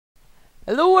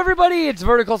Hello everybody, it's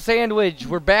Vertical Sandwich.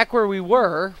 We're back where we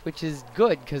were, which is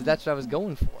good, because that's what I was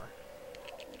going for.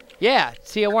 Yeah,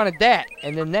 see, I wanted that,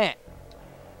 and then that.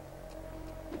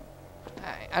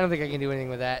 I don't think I can do anything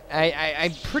with that.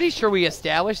 I'm pretty sure we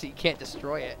established that you can't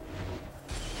destroy it.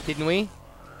 Didn't we?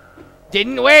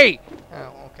 Didn't we?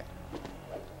 Oh, okay.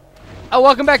 Oh,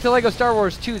 welcome back to LEGO Star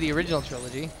Wars 2, the original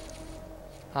trilogy.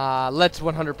 Let's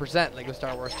 100% LEGO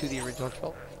Star Wars 2, the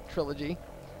original trilogy.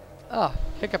 Oh,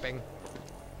 hiccuping.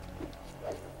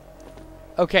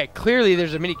 Okay, clearly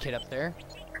there's a mini kit up there.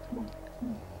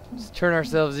 Let's turn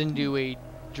ourselves into a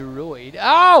droid.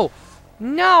 Oh!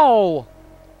 No!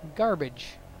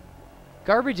 Garbage.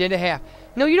 Garbage and a half.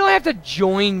 No, you don't have to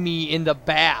join me in the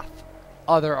bath,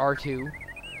 other R2.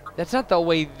 That's not the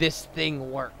way this thing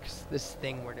works. This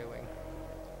thing we're doing.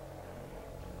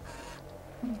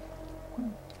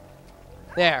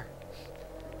 There.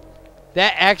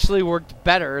 That actually worked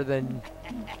better than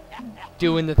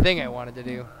doing the thing I wanted to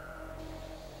do.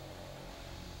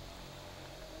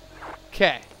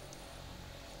 Okay.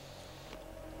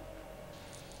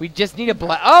 We just need a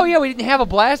oh yeah, we didn't have a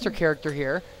blaster character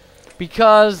here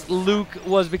because Luke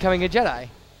was becoming a Jedi.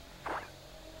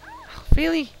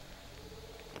 Really?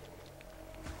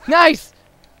 Nice!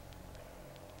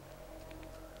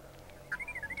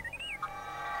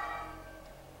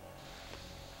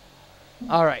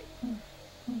 Alright.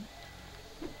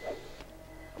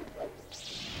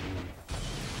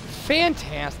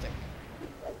 Fantastic.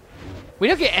 We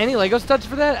don't get any Lego studs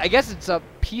for that? I guess it's a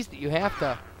piece that you have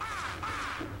to...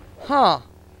 Huh.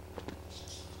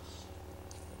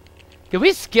 Did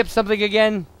we skip something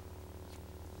again?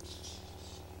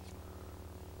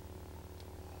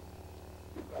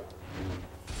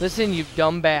 Listen, you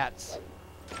dumb bats.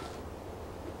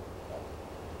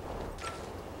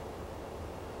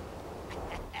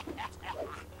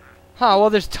 Huh, well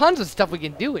there's tons of stuff we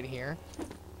can do in here.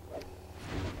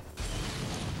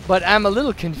 But I'm a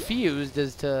little confused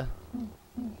as to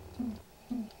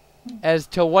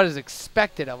what is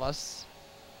expected of us.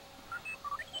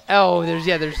 Oh,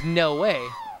 there's no way.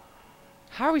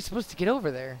 How are we supposed to get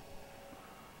over there?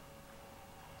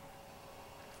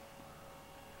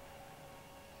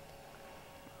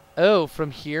 Oh,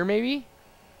 from here maybe?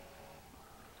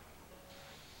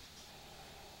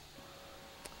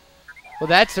 Well,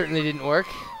 that certainly didn't work.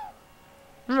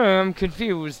 I'm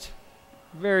confused.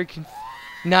 Very confused.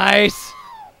 Nice!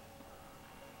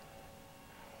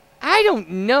 I don't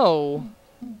know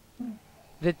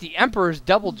that the Emperor's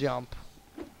double jump.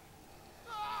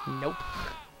 Nope.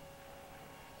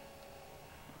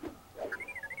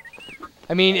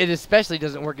 I mean, it especially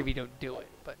doesn't work if you don't do it,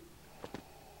 but...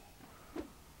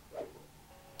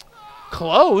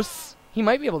 Close! He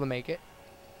might be able to make it.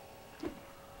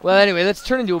 Well, anyway, let's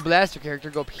turn into a blaster character,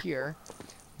 go up here.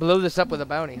 Blow this up with a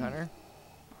bounty hunter.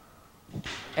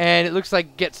 And it looks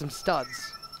like get some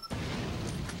studs.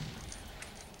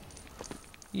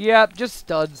 Yep, just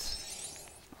studs.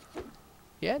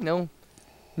 Yeah, no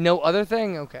other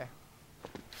thing? Okay.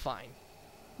 Fine.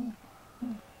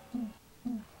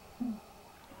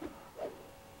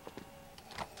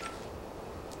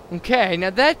 Okay, now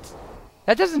that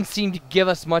doesn't seem to give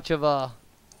us much of a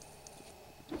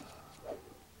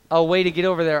way to get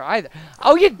over there either.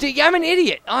 Oh, yeah, I'm an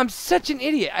idiot. Oh, I'm such an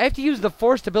idiot. I have to use the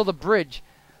Force to build a bridge.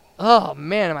 Oh,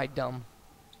 man, am I dumb.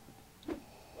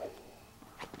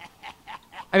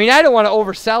 I mean, I don't want to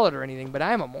oversell it or anything, but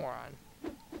I'm a moron.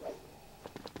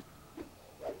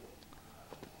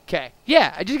 Okay.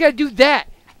 Yeah, I just got to do that.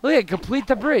 Look at it, complete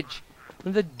the bridge.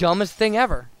 The dumbest thing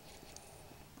ever.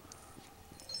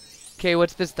 Okay,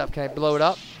 what's this stuff? Can I blow it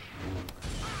up?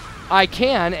 I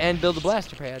can, and build a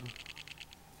blaster pad.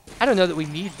 I don't know that we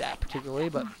need that particularly,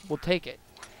 but we'll take it.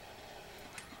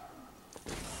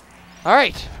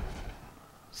 Alright.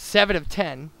 7 of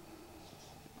 10.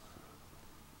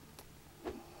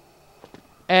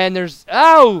 And there's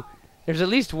at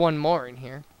least one more in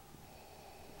here.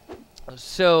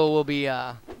 So we'll be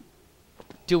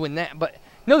doing that. But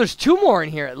no, there's 2 more in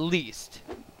here at least.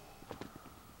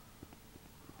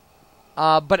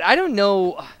 But I don't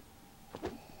know.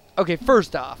 Okay,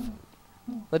 first off,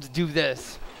 let's do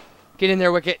this. Get in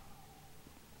there, Wicket.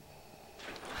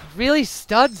 Really,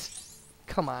 studs?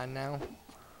 Come on now.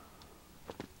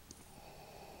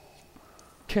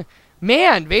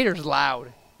 Man, Vader's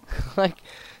loud. Like,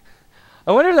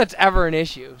 I wonder if that's ever an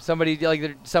issue. Somebody's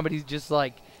just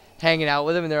like hanging out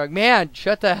with him, and they're like, "Man,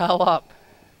 shut the hell up.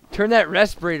 Turn that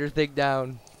respirator thing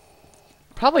down."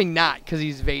 Probably not, because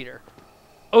he's Vader.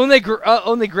 Only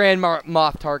Grand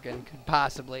Moff Tarkin could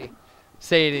possibly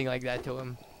say anything like that to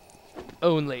him.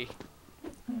 Only.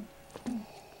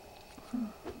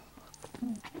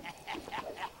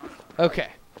 Okay.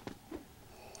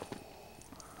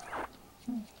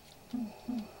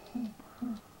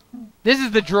 This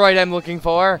is the droid I'm looking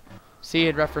for. See,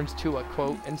 in reference to a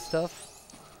quote and stuff.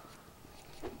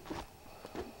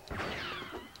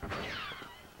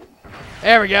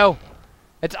 There we go.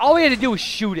 That's all we had to do was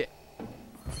shoot it.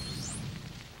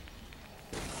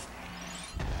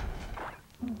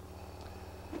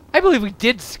 I believe we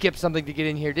did skip something to get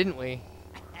in here, didn't we?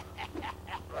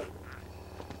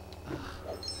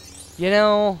 You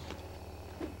know...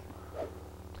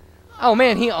 Oh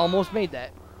man, he almost made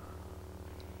that.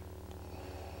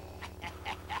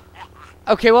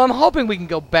 Okay, well I'm hoping we can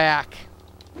go back.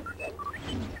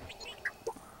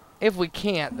 If we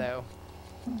can't, though.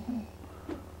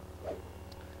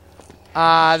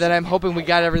 Then I'm hoping we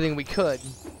got everything we could.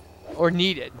 Or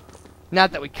needed.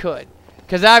 Not that we could.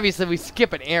 Because obviously we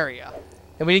skip an area.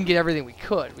 And we didn't get everything we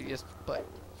could. We just... But...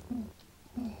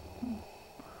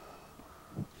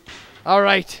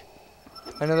 Alright.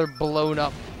 Another blown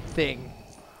up thing.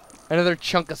 Another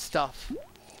chunk of stuff.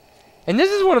 And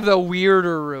this is one of the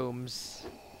weirder rooms.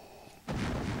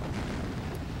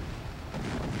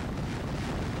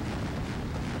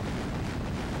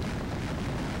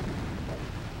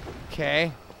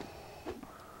 Okay.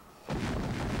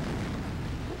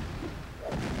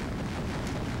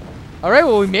 Alright,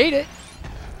 well we made it.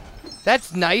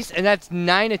 That's nice, and that's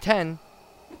 9 of 10.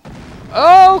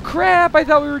 Oh crap, I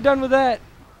thought we were done with that.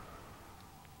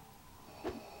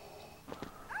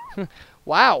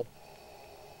 Wow.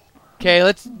 Okay,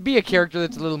 let's be a character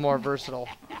that's a little more versatile.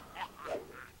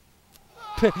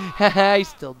 I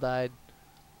still died.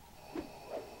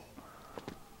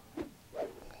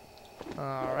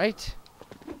 Alright.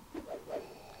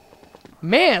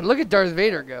 Man, look at Darth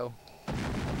Vader go.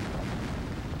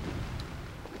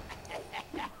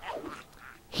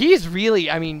 He's really,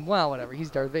 I mean, well, whatever. He's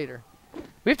Darth Vader.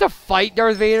 We have to fight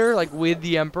Darth Vader, like, with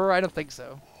the Emperor? I don't think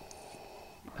so.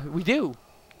 We do.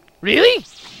 Really?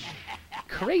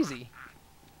 Crazy.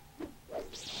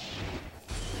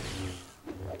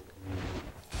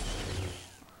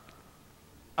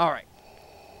 Alright.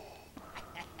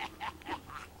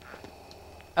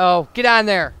 Oh, get on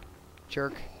there,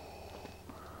 jerk.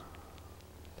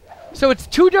 So it's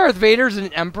 2 Darth Vaders and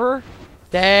an Emperor?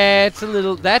 That's a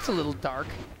little dark.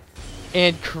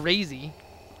 And crazy.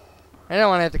 I don't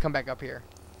want to have to come back up here.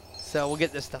 So we'll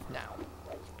get this stuff now.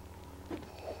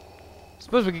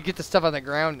 Suppose we could get the stuff on the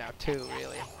ground now too,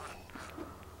 really.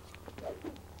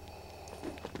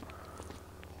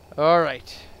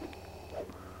 Alright.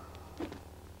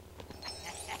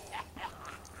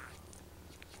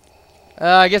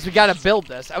 I guess we gotta build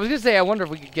this. I was gonna say I wonder if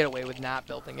we could get away with not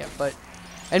building it, but...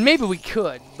 And maybe we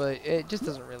could, but it just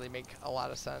doesn't really make a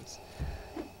lot of sense.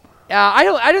 I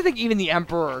don't think even the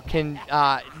Emperor can,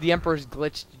 the Emperor's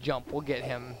glitched jump will get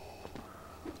him.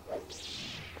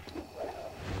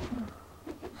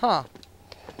 Huh.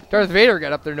 Darth Vader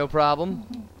got up there no problem.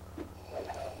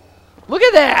 Look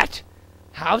at that!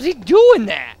 How's he doing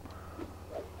that?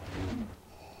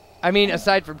 I mean,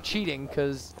 aside from cheating,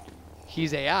 because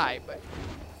he's AI, but...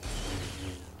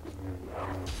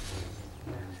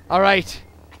 Alright.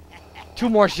 2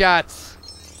 more shots.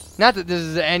 Not that this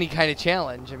is any kind of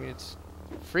challenge. I mean, it's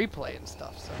free play and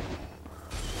stuff, so...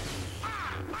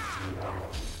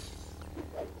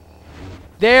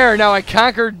 There! Now I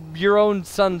conquered your own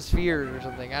son's fears or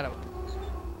something. I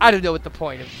don't know what the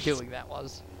point of doing that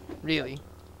was. Really.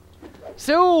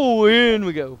 So, in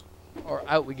we go. Or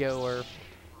out we go, or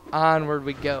onward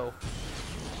we go.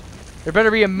 There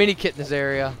better be a mini-kit in this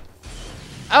area.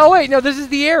 Oh, wait, no, this is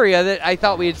the area that I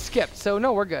thought we had skipped. So,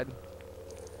 no, we're good.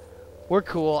 We're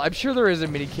cool. I'm sure there is a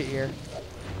mini-kit here.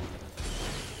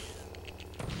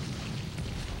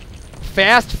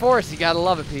 Fast Force, you gotta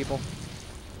love it, people.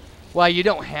 Well, you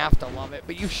don't have to love it,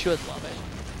 but you should love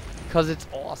it. Because it's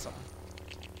awesome.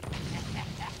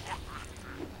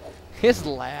 His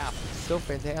laugh is so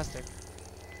fantastic.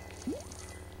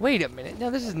 Wait a minute. No,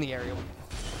 this isn't the area.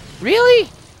 Really?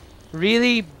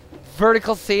 Really?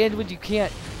 Vertical Sandwich? You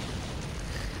can't...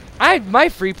 My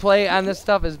free play on this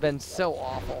stuff has been so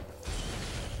awful.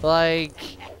 Like,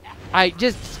 I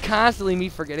just constantly me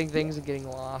forgetting things and getting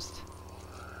lost.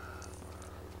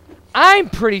 I'm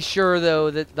pretty sure, though,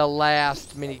 that the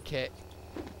last mini-kit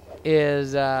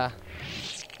is, yeah,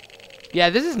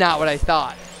 this is not what I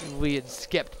thought we had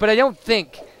skipped. But I don't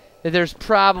think that there's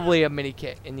probably a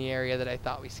mini-kit in the area that I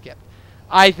thought we skipped.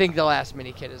 I think the last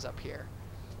mini-kit is up here.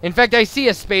 In fact, I see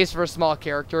a space for a small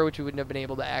character, which we wouldn't have been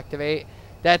able to activate.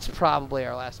 That's probably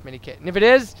our last mini-kit. And if it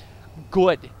is,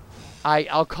 good.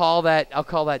 I'll call that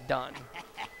done.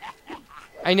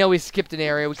 I know we skipped an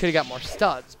area. We could have got more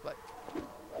studs, but...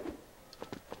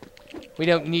 We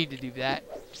don't need to do that.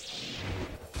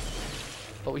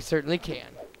 But we certainly can.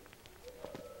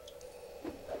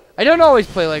 I don't always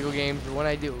play Lego games, but when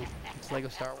I do, it's Lego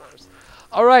Star Wars.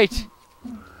 Alright.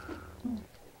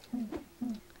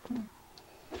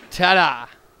 Ta-da!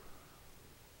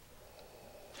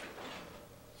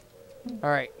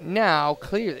 Alright, now,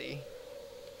 clearly...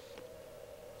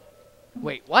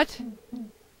 Wait, what?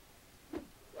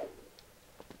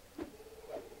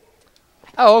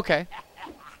 Oh, okay.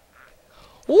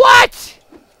 What?!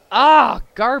 Ah,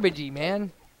 garbagey,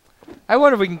 man. I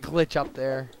wonder if we can glitch up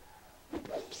there.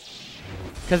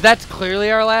 Because that's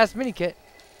clearly our last mini kit.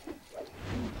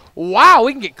 Wow,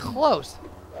 we can get close.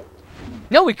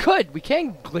 No, we could. We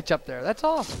can glitch up there. That's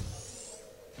awesome.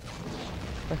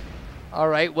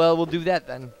 Alright, well, we'll do that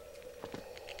then.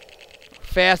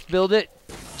 Fast build it.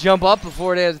 Jump up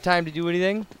before it has time to do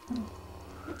anything.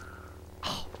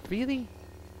 Oh, really?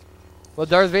 Well,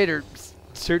 Darth Vader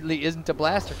certainly isn't a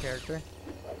blaster character.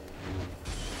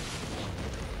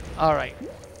 Alright.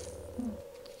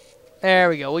 There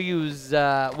we go. We'll use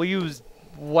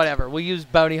whatever. We'll use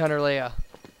Bounty Hunter Leia.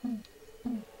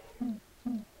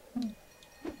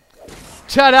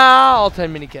 Ta-da! All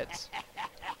 10 mini kits.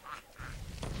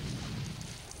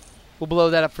 We'll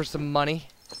blow that up for some money.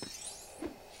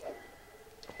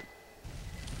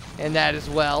 And that as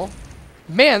well.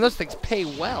 Man, those things pay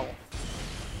well.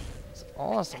 It's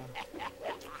awesome.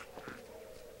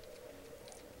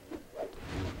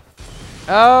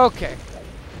 Okay.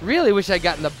 Really wish I'd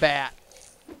gotten the bat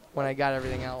when I got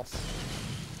everything else.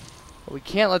 But we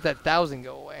can't let that 1,000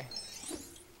 go away.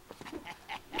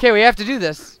 Okay, we have to do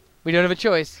this. We don't have a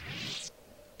choice.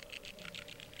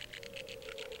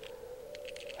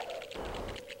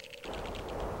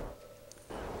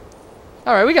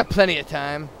 Alright, we got plenty of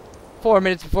time. 4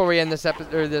 minutes before we end this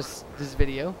episode, or this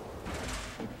video.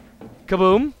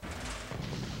 Kaboom.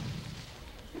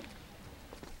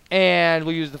 And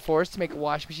we'll use the Force to make a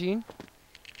wash machine.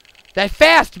 That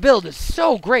fast build is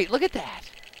so great. Look at that.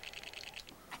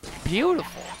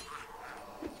 Beautiful.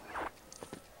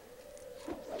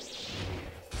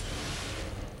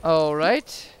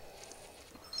 Alright.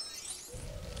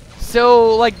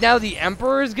 So, like, now the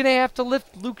Emperor is going to have to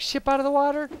lift Luke's ship out of the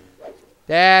water?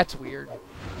 That's weird.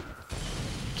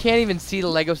 Can't even see the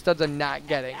Lego studs I'm not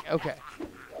getting. Okay.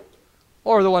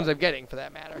 Or the ones I'm getting, for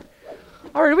that matter.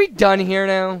 Alright, are we done here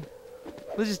now?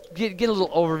 Let's just get a little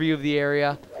overview of the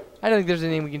area. I don't think there's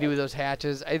anything we can do with those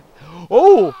hatches.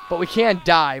 Oh! But we can't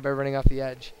die by running off the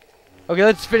edge. Okay,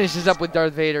 let's finish this up with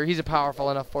Darth Vader. He's a powerful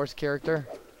enough Force character.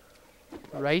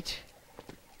 Right?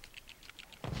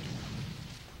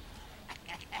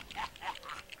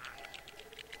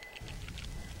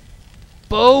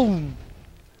 Boom!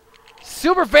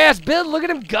 Super fast build! Look at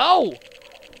him go!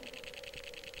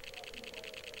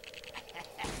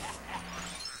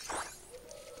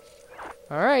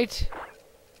 Alright.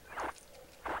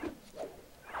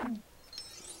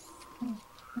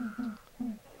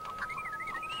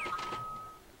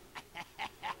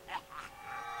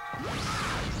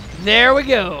 There we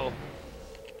go.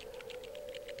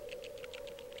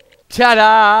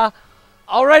 Ta-da!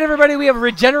 Alright, everybody, we have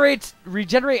Regenerate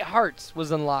Hearts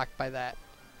was unlocked by that.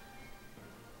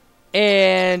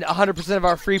 And 100% of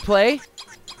our free play.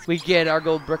 We get our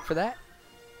gold brick for that.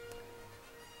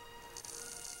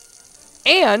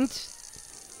 And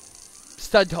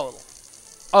stud total.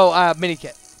 Oh, mini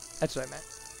kit. That's what I meant.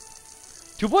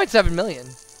 2.7 million.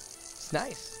 It's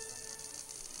nice.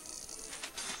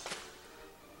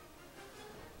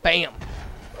 Bam.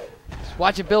 Just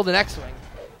watch it build an X-Wing.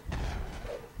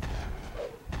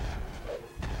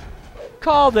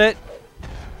 Called it.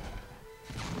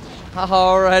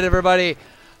 Alright, everybody.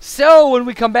 So, when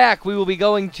we come back, we will be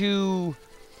going to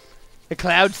the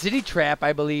Cloud City Trap,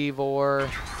 I believe, or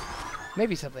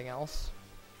maybe something else.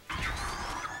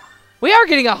 We are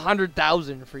getting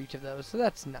 100,000 for each of those, so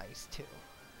that's nice, too.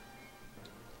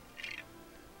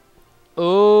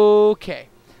 Okay.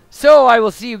 So, I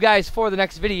will see you guys for the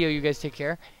next video. You guys take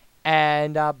care.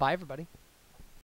 And, bye, everybody.